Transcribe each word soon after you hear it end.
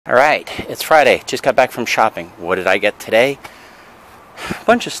Alright, it's Friday. Just got back from shopping. What did I get today? A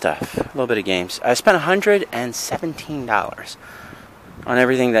bunch of stuff. A little bit of games. I spent $117 on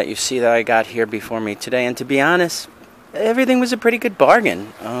everything that you see that I got here before me today. And to be honest, everything was a pretty good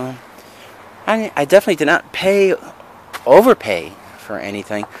bargain. I definitely did not overpay for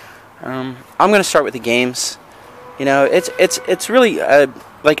anything. I'm going to start with the games. You know, it's really, to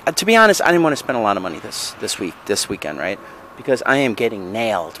be honest, I didn't want to spend a lot of money this weekend, right? Because I am getting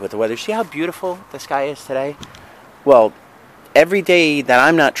nailed with the weather. See how beautiful the sky is today? Well, every day that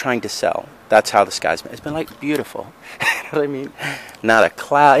I'm not trying to sell, that's how the sky's been. It's been like beautiful. You know what I mean? Not a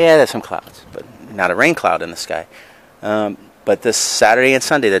cloud. Yeah, there's some clouds, but not a rain cloud in the sky. But this Saturday and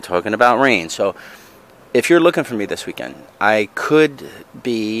Sunday, they're talking about rain. So if you're looking for me this weekend, I could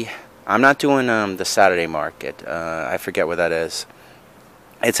be. I'm not doing the Saturday market. I forget where that is.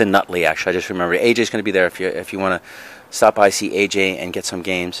 It's in Nutley, actually. I just remember. AJ's going to be there if you want to stop by, see AJ, and get some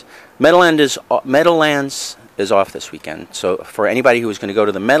games. Meadowlands is off this weekend. So for anybody who is going to go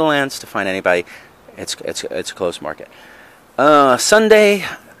to the Meadowlands to find anybody, it's a closed market. Sunday,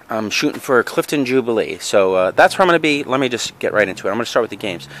 I'm shooting for Clifton Jubilee. So that's where I'm going to be. Let me just get right into it. I'm going to start with the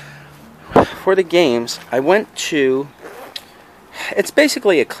games. For the games, I went to... It's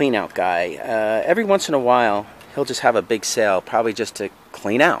basically a clean-out guy. Every once in a while, he'll just have a big sale, probably just to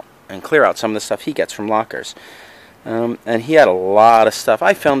clean out and clear out some of the stuff he gets from lockers. And he had a lot of stuff.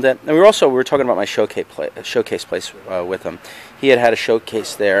 I filmed it. And we were talking about my showcase place with him. He had a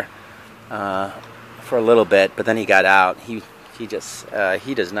showcase there for a little bit, but then he got out. He does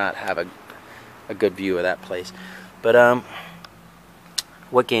not have a good view of that place. But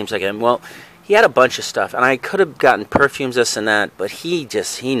what games I get? Well, he had a bunch of stuff, and I could have gotten perfumes, this and that, but he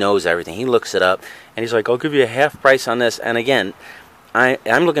knows everything. He looks it up, and he's like, I'll give you a half price on this. And again,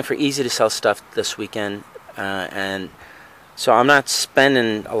 I'm looking for easy to sell stuff this weekend, and so I'm not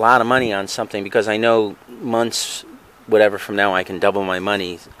spending a lot of money on something because I know months, whatever from now, I can double my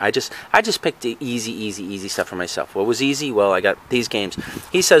money. I just picked the easy stuff for myself. What was easy? Well, I got these games.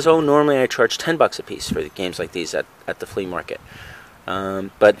 He says, oh, normally I charge $10 a piece for the games like these at the flea market.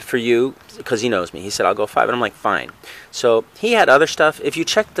 But for you, because he knows me, he said, I'll go $5, and I'm like, fine. So he had other stuff. If you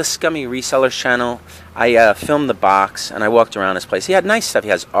check the Scummy Resellers channel, I filmed the box, and I walked around his place. He had nice stuff. He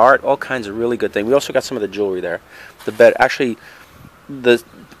has art, all kinds of really good things. We also got some of the jewelry there. The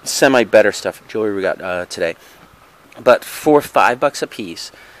semi-better stuff, jewelry we got today. But for $5 a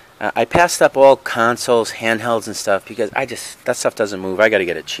piece, I passed up all consoles, handhelds, and stuff, because that stuff doesn't move. I got to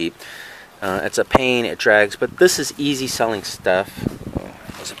get it cheap. It's a pain, it drags, but this is easy selling stuff. Oh,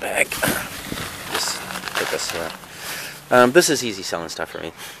 there's a bag. Just put this here. This is easy selling stuff for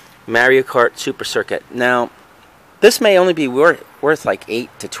me. Mario Kart Super Circuit. Now, this may only be worth like $8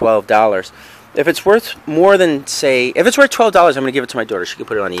 to $12. If it's worth more than, say, if it's worth $12, I'm going to give it to my daughter. She can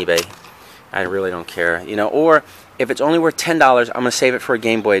put it on eBay. I really don't care, you know. Or if it's only worth $10, I'm going to save it for a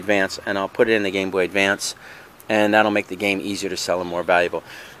Game Boy Advance, and I'll put it in the Game Boy Advance, and that'll make the game easier to sell and more valuable.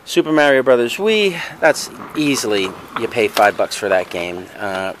 Super Mario Brothers Wii, that's easily, you pay $5 for that game.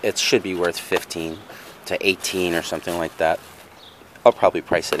 It should be worth 15 to 18 or something like that. I'll probably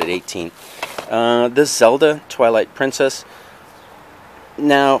price it at 18. This Zelda Twilight Princess.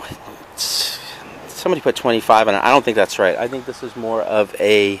 Now, somebody put 25 on it. I don't think that's right. I think this is more of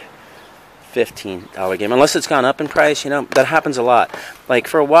a $15 game, unless it's gone up in price. You know, that happens a lot. Like,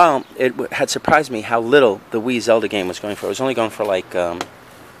 for a while, it had surprised me how little the Wii Zelda game was going for. It was only going for like,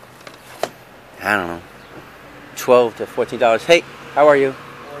 I don't know, $12 to $14. Hey, how are you?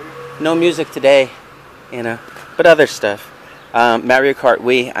 No music today, you know, but other stuff. Mario Kart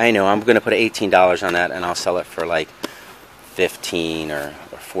Wii, I know, I'm going to put $18 on that, and I'll sell it for like 15 or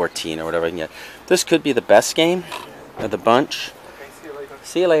 14 or whatever I can get. This could be the best game of the bunch. Okay, see you later.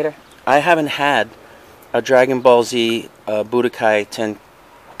 See you later. I haven't had a Dragon Ball Z Budokai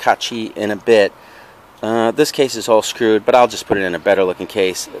Tenkaichi in a bit. This case is all screwed, but I'll just put it in a better looking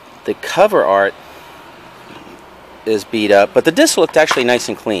case. The cover art is beat up, but the disc looked actually nice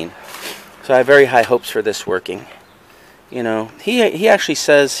and clean. So I have very high hopes for this working. You know, he actually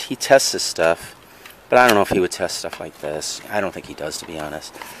says he tests his stuff, but I don't know if he would test stuff like this. I don't think he does, to be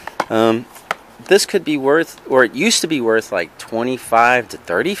honest. This could be worth, or it used to be worth, like 25 to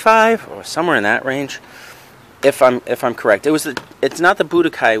 35, or somewhere in that range. If I'm correct, it's not the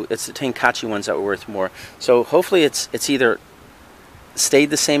Budokai, it's the Tenkaichi ones that were worth more. So hopefully it's either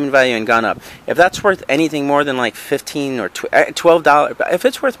stayed the same in value and gone up. If that's worth anything more than like $15 or $12, if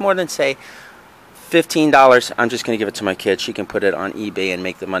it's worth more than, say, $15, I'm just going to give it to my kid. She can put it on eBay and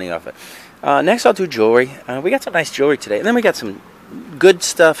make the money off it. Next, I'll do jewelry. We got some nice jewelry today, and then we got some good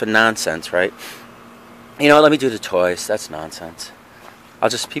stuff and nonsense, right? You know, let me do the toys. That's nonsense.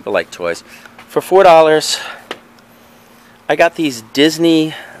 People like toys. For $4, I got these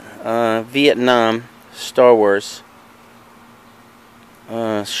Disney Vietnam Star Wars.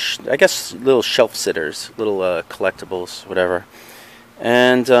 I guess little shelf sitters, little collectibles, whatever.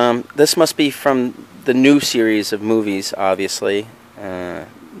 And this must be from the new series of movies, obviously.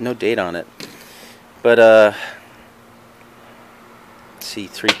 No date on it. But, let's see,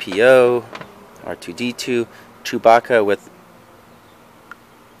 3PO, R2-D2, Chewbacca with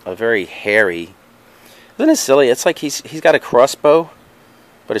a very hairy... Isn't it silly? It's like he's got a crossbow,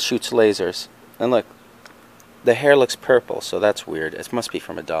 but it shoots lasers. And look, the hair looks purple, so that's weird. It must be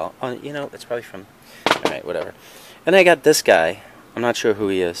from a doll. Oh, you know, it's probably from... Alright, whatever. And I got this guy. I'm not sure who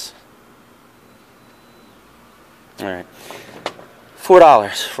he is. Alright.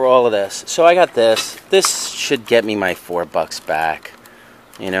 $4 for all of this. So I got this. This should get me my $4 back.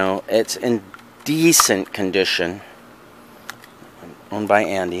 You know, it's in decent condition. Owned by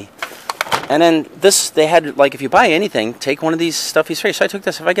Andy. And then this, they had, like, if you buy anything, take one of these stuffies free. So I took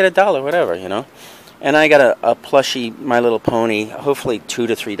this. If I get $1, whatever, you know. And I got a plushie My Little Pony, hopefully $2 to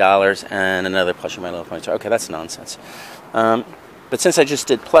 $3, and another plushie My Little Pony. So, okay, that's nonsense. But since I just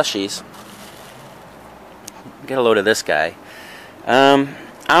did plushies, get a load of this guy. I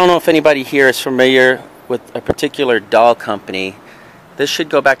don't know if anybody here is familiar with a particular doll company. This should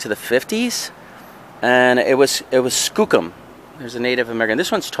go back to the 50s, and it was Skookum. There's a Native American.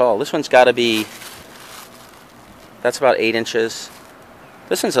 This one's tall. This one's got to be, that's about 8 inches.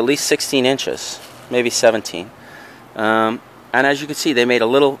 This one's at least 16 inches, maybe 17. And as you can see, they made a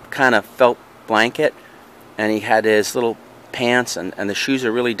little kind of felt blanket, and he had his little pants, and the shoes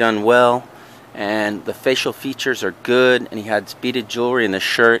are really done well, and the facial features are good, and he had beaded jewelry in the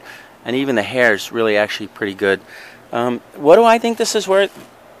shirt, and even the hair is really actually pretty good. What do I think this is worth?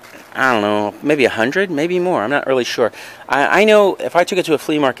 I don't know, maybe 100, maybe more. I'm not really sure. I know if I took it to a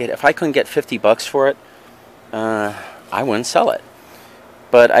flea market, if I couldn't get $50 for it, I wouldn't sell it.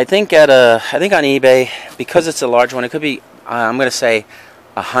 But I think on eBay, because it's a large one, it could be, I'm going to say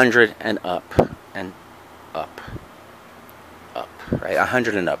 100 and up, and up, right?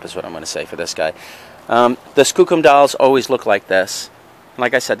 100 and up is what I'm going to say for this guy. The Skookum dolls always look like this.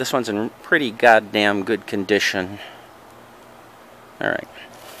 Like I said, this one's in pretty goddamn good condition. Alright.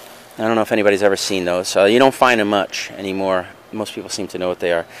 I don't know if anybody's ever seen those. So you don't find them much anymore. Most people seem to know what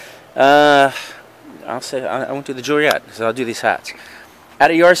they are. I'll say I won't do the jewelry yet, because I'll do these hats. At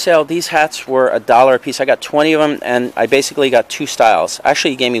a yard sale, these hats were $1 a piece. I got 20 of them, and I basically got 2 styles.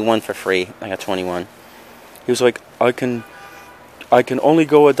 Actually, he gave me one for free. I got 21. He was like, I can only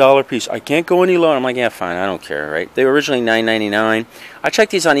go $1 a piece. I can't go any lower. I'm like, yeah, fine. I don't care, right? They were originally $9.99. I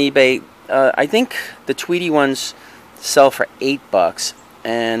checked these on eBay. I think the Tweety ones sell for $8,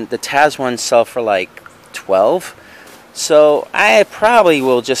 and the Taz ones sell for like $12. So I probably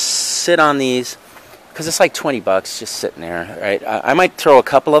will just sit on these, because it's like $20 just sitting there, right? I might throw a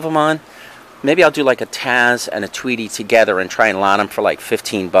couple of them on. Maybe I'll do like a Taz and a Tweety together and try and lot them for like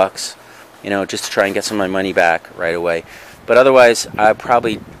 $15, you know, just to try and get some of my money back right away. But otherwise,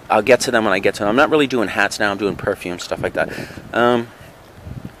 I'll get to them when I get to them. I'm not really doing hats now. I'm doing perfume, stuff like that.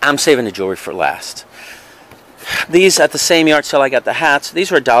 I'm saving the jewelry for last. These, at the same yard sale, I got the hats.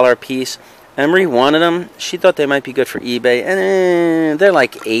 These were $1 a piece. Emery wanted them. She thought they might be good for eBay. And they're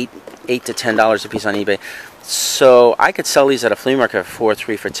like $8 to $10 a piece on eBay. So I could sell these at a flea market for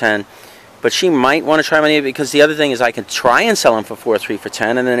 3 for $10. But she might want to try them on eBay, because the other thing is I can try and sell them for 3 for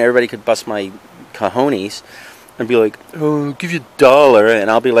 $10, and then everybody could bust my cojones and be like, oh, I'll give you $1,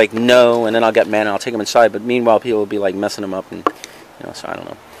 and I'll be like, no, and then I'll get mad and I'll take them inside. But meanwhile, people will be like messing them up, and you know, so I don't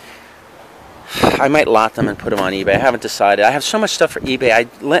know. I might lot them and put them on eBay. I haven't decided. I have so much stuff for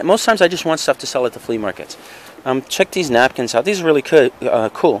eBay. Most times I just want stuff to sell at the flea markets. Check these napkins out. These are really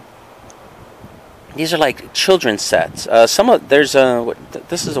cool. These are like children's sets. This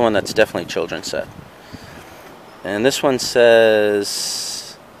is the one that's definitely children's set. And this one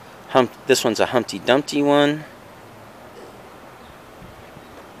says, this one's a Humpty Dumpty one.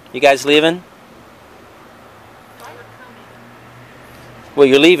 You guys leaving? Well,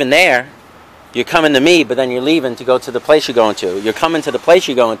 you're leaving there. You're coming to me, but then you're leaving to go to the place you're going to. You're coming to the place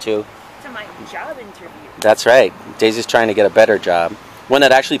you're going to. To my job interview. That's right. Daisy's trying to get a better job. One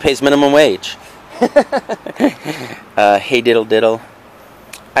that actually pays minimum wage. Hey diddle diddle.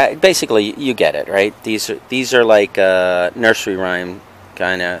 Basically, you get it, right? These are like nursery rhyme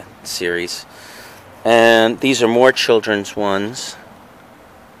kind of series. And these are more children's ones.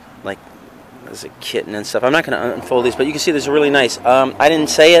 Like, there's a kitten and stuff. I'm not going to unfold these, but you can see these are really nice. I didn't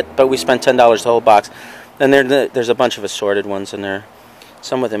say it, but we spent $10 the whole box. And there's a bunch of assorted ones in there.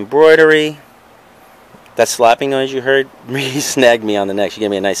 Some with embroidery. That slapping noise you heard really snagged me on the neck. She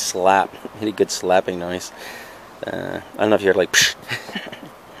gave me a nice slap. Really good slapping noise. I don't know if you heard like psh.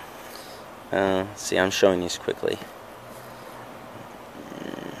 See, I'm showing these quickly.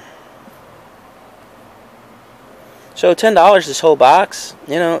 So $10 this whole box.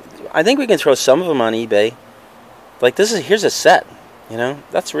 You know, I think we can throw some of them on eBay. Like here's a set. You know,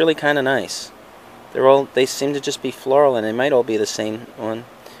 that's really kind of nice. They seem to just be floral, and they might all be the same one.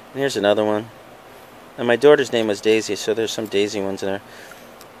 And here's another one. And my daughter's name was Daisy, so there's some Daisy ones in there.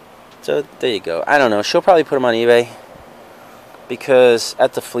 So there you go. I don't know. She'll probably put them on eBay, because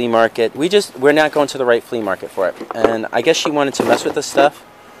at the flea market, we're not going to the right flea market for it. And I guess she wanted to mess with this stuff,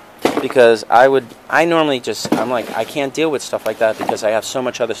 because I normally just, I'm like, I can't deal with stuff like that because I have so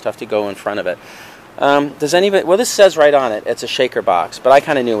much other stuff to go in front of it. Does anybody, well, this says right on it, it's a shaker box, but I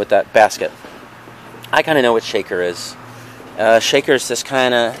kind of knew with that basket. I kind of know what shaker is. Shaker's this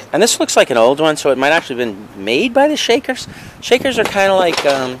kind of, and this looks like an old one, so it might actually have been made by the Shakers. Shakers are kind of like,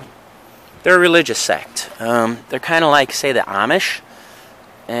 they're a religious sect. They're kind of like, say, the Amish.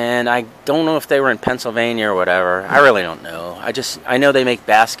 And I don't know if they were in Pennsylvania or whatever. I really don't know. I know they make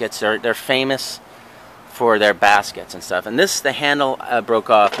baskets. They're famous for their baskets and stuff. And the handle broke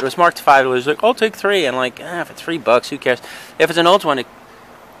off. It was marked $5. It was like, I'll take 3. And like, for $3, who cares? If it's an old one, it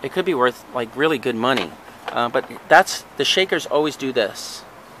could be worth like really good money. But the Shakers always do this.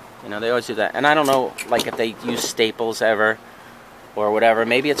 You know, they always do that. And I don't know, like, if they use staples ever or whatever.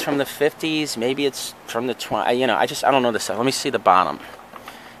 Maybe it's from the 50s. Maybe it's from the 20s. You know, I don't know this stuff. Let me see the bottom.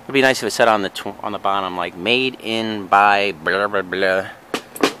 It'd be nice if it said on the bottom, like, made in by blah, blah, blah.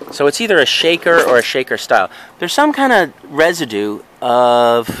 So it's either a shaker or a shaker style. There's some kind of residue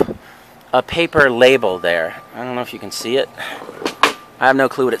of a paper label there. I don't know if you can see it. I have no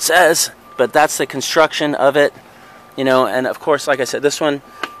clue what it says, but that's the construction of it. You know, and of course, like I said, this one,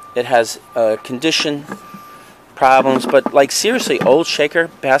 it has condition problems. But, like, seriously, old shaker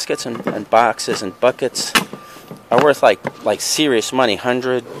baskets and boxes and buckets are worth like serious money.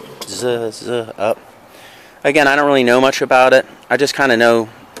 100 up. Again, I don't really know much about it. I just kind of know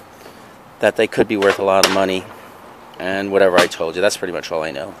that they could be worth a lot of money, and whatever I told you, that's pretty much all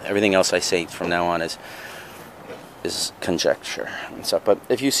I know. Everything else I say from now on is conjecture and stuff. But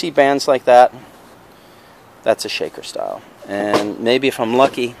if you see bands like that, that's a shaker style. And maybe if I'm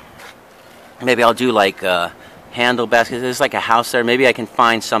lucky, maybe I'll do like handle baskets. There's like a house there. Maybe I can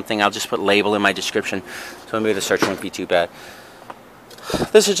find something. I'll just put label in my description, so maybe the search won't be too bad.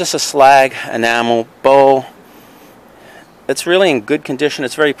 This is just a slag enamel bowl. It's really in good condition.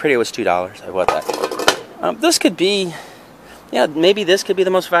 It's very pretty. It was $2. I bought that. This could be, yeah, maybe this could be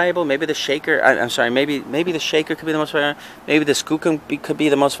the most valuable. Maybe the shaker. I'm sorry. Maybe the shaker could be the most valuable. Maybe the Skookum could be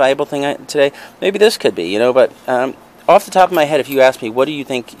the most valuable thing today. Maybe this could be. You know, but off the top of my head, if you ask me, what do you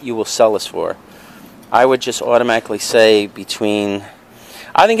think you will sell this for? I would just automatically say between.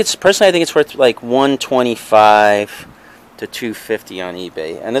 I think it's worth like $125 to $250 on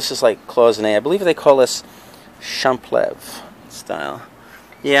eBay. And this is like Cloisonne. I believe they call this Champlev style.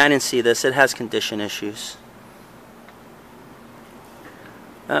 Yeah, I didn't see this. It has condition issues,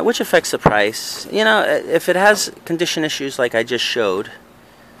 which affects the price. You know, if it has condition issues like I just showed,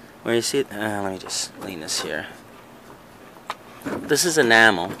 where you see it. Let me just lean this here. This is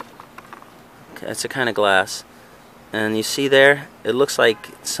enamel. Okay, it's a kind of glass. And you see there, it looks like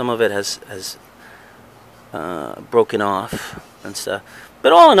some of it has broken off and stuff.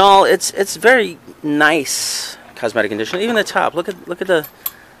 But all in all, it's very nice cosmetic condition. Even the top, look at the.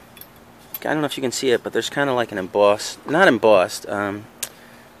 I don't know if you can see it, but there's kind of like an embossed, not embossed,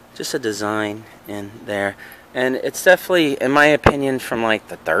 just a design in there. And it's definitely, in my opinion, from like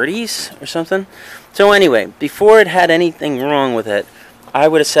the 30s or something. So anyway, before it had anything wrong with it, I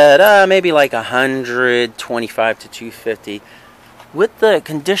would have said maybe like $125 to $250. With the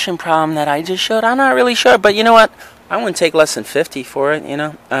condition problem that I just showed, I'm not really sure. But you know what? I wouldn't take less than $50 for it, you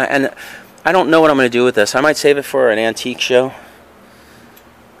know. And I don't know what I'm going to do with this. I might save it for an antique show.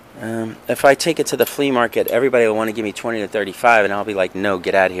 If I take it to the flea market, everybody will want to give me $20 to $35, and I'll be like, no,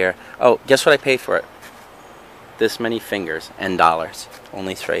 get out of here. Oh, guess what I paid for it? This many fingers and dollars.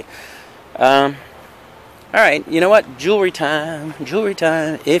 Only 3. Alright, you know what? Jewelry time. Jewelry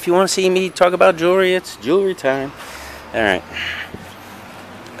time. If you want to see me talk about jewelry, it's jewelry time. Alright.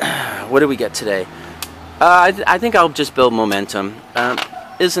 What do we get today? I think I'll just build momentum.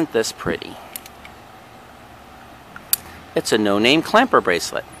 Isn't this pretty? It's a no-name clamper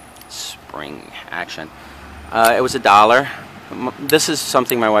bracelet. Spring action. It was $1. This is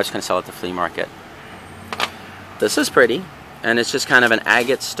something my wife's going to sell at the flea market. This is pretty. And it's just kind of an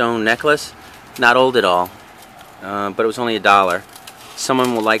agate stone necklace. Not old at all. But it was only $1.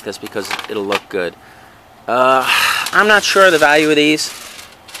 Someone will like this because it'll look good. I'm not sure of the value of these,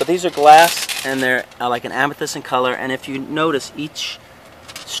 but these are glass, and they're like an amethyst in color. And if you notice, each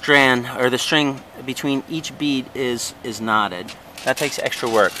strand, or the string between each bead is knotted. That takes extra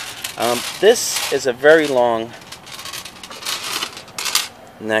work. This is a very long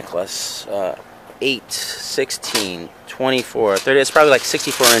necklace. 8, 16, 24, 30. It's probably like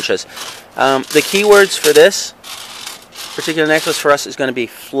 64 inches. The keywords for this particular necklace for us is going to be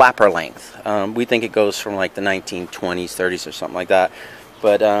flapper length. We think it goes from like the 1920s, 30s, or something like that.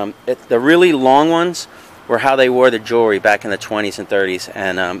 But the really long ones were how they wore the jewelry back in the 20s and 30s,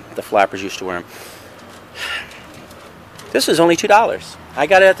 and the flappers used to wear them. This was only $2. I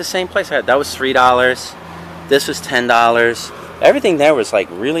got it at the same place. That was $3. This was $10. Everything there was like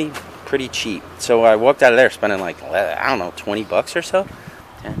really pretty cheap. So I walked out of there spending like, I don't know, 20 bucks or so.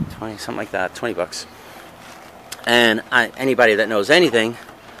 10, 20, something like that, 20 bucks. And anybody that knows anything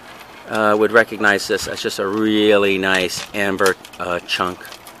would recognize this as just a really nice amber chunk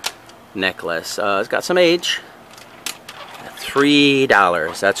necklace. It's got some age.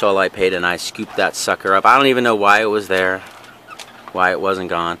 $3. That's all I paid, and I scooped that sucker up. I don't even know why it was there, why it wasn't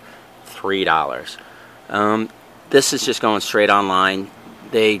gone. $3. This is just going straight online.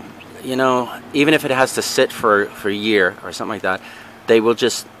 They, you know, even if it has to sit for a year or something like that, they will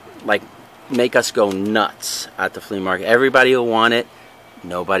just like make us go nuts at the flea market. Everybody will want it.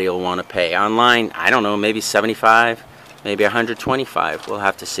 Nobody will want to pay. Online, I don't know, maybe 75, maybe 125. We'll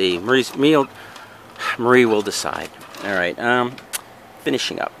have to see. Marie will decide. All right,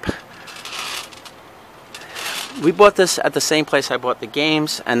 finishing up. We bought this at the same place I bought the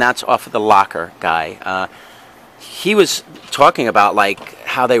games, and that's off of the locker guy. He was talking about like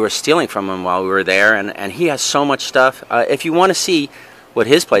how they were stealing from him while we were there, and he has so much stuff. If you want to see what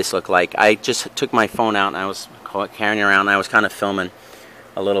his place looked like, I just took my phone out and I was carrying around, and I was kind of filming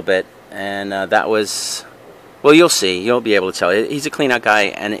a little bit, and that was, well, you'll see, you'll be able to tell. He's a clean out guy,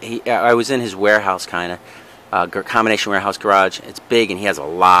 and I was in his warehouse, kind of combination warehouse garage. It's big, and he has a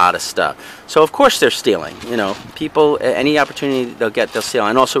lot of stuff. So of course they're stealing. You know, people, any opportunity they'll get, they'll steal.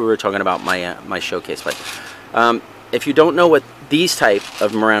 And also we were talking about my my showcase. But if you don't know what these type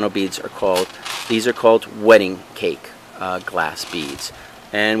of Murano beads are called, these are called wedding cake glass beads.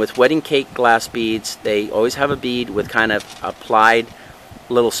 And with wedding cake glass beads, they always have a bead with kind of applied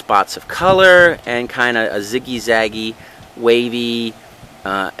little spots of color and kind of a ziggy-zaggy, wavy,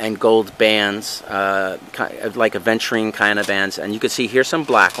 and gold bands, like aventurine kind of bands. And you can see here's some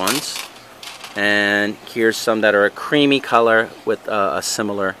black ones, and here's some that are a creamy color with a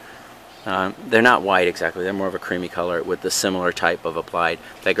similar, they're not white exactly, they're more of a creamy color with the similar type of applied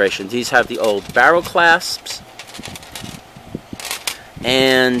decoration. These have the old barrel clasps,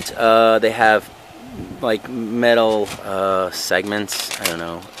 and they have like metal segments. I don't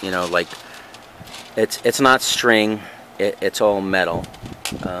know, you know, like it's not string, it's all metal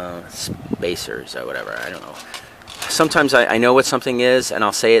spacers or whatever. I don't know. Sometimes I know what something is and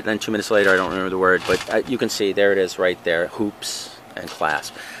I'll say it, then 2 minutes later I don't remember the word, but you can see there it is right there, hoops and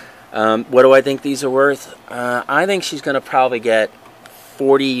clasp. What do I think these are worth? I think she's gonna probably get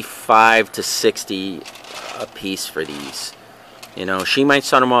 45 to 60 a piece for these. You know, she might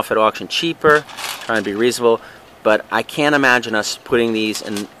start them off at auction cheaper, trying to be reasonable, but I can't imagine us putting these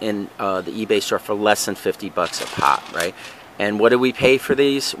in the eBay store for less than 50 bucks a pop, right? And what did we pay for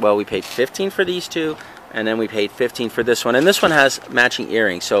these? Well, we paid 15 for these two, and then we paid 15 for this one. And this one has matching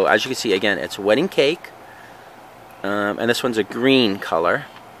earrings. So as you can see, again, it's wedding cake, and this one's a green color,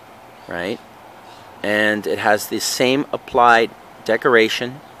 right? And it has the same applied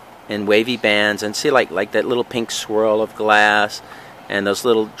decoration in wavy bands, and see like that little pink swirl of glass and those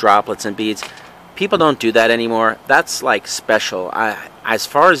little droplets and beads. People don't do that anymore. That's like special. As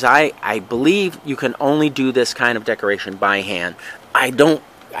far as I believe you can only do this kind of decoration by hand. I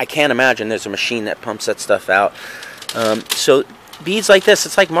can't imagine there's a machine that pumps that stuff out. So beads like this,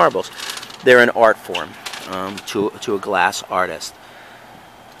 it's like marbles. They're an art form to a glass artist.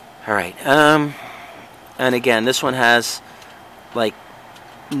 All right. And again, this one has like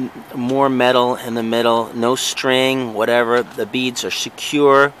more metal in the middle, no string, whatever. The beads are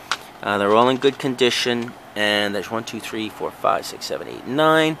secure. They're all in good condition, and there's 1, 2, 3, 4, 5, 6, 7, 8,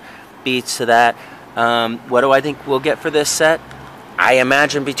 9 beads to that. What do I think we'll get for this set? I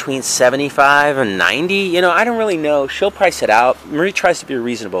imagine between 75 and 90. You know, I don't really know. She'll price it out. Marie tries to be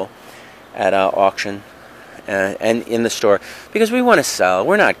reasonable at auction and in the store because we want to sell.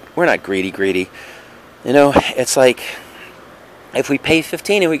 We're not greedy. You know, it's like if we pay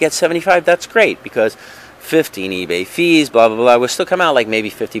 15 and we get 75, that's great because 15 eBay fees, blah blah blah. We'll still come out like maybe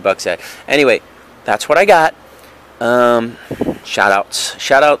 50 bucks at. Anyway, that's what I got. Shout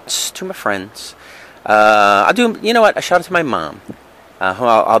outs to my friends. I'll do, you know what, a shout out to my mom, who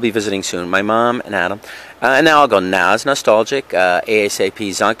I'll be visiting soon. My mom and Adam. And now I'll go Naz, Naztalgic, ASAP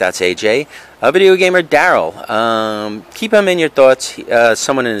Zunk, that's AJ, VideoGamerDaryll. Keep him in your thoughts.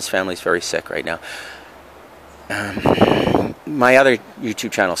 Someone in his family is very sick right now. My other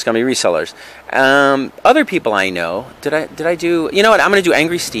YouTube channel, Scummy Resellers. Other people I know. Did I do? You know what? I'm gonna do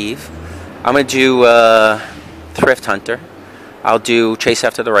Angry Steve. I'm gonna do Thrift Hunter. I'll do Chase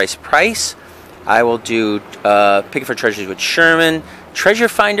After the Rice Price. I will do Picking for Treasures with Sherman. Treasure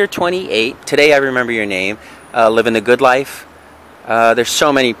Finder 28. Today I Remember Your Name. Living the Good Life. There's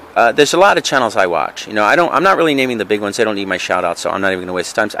so many. There's a lot of channels I watch. You know, I'm not really naming the big ones. They don't need my shout out, so I'm not even gonna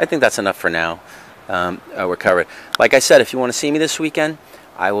waste time. So I think that's enough for now. We're covered. Like I said, if you want to see me this weekend,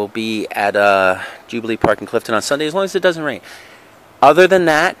 I will be at Jubilee Park in Clifton on Sunday, as long as it doesn't rain. Other than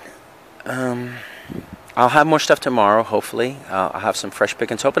that, I'll have more stuff tomorrow, hopefully. I'll have some fresh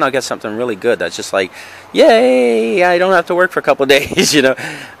pickings. Hoping I'll get something really good that's just like, yay, I don't have to work for a couple of days, you know.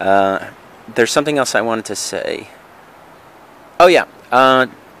 There's something else I wanted to say. Oh, yeah.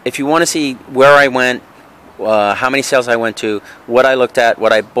 If you want to see where I went, how many sales I went to, what I looked at,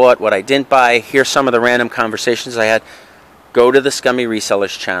 what I bought, what I didn't buy, here's some of the random conversations I had, go to the Scummy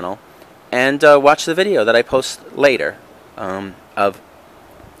Resellers channel and watch the video that I post later of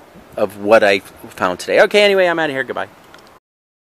what I found today. Okay, anyway, I'm out of here. Goodbye.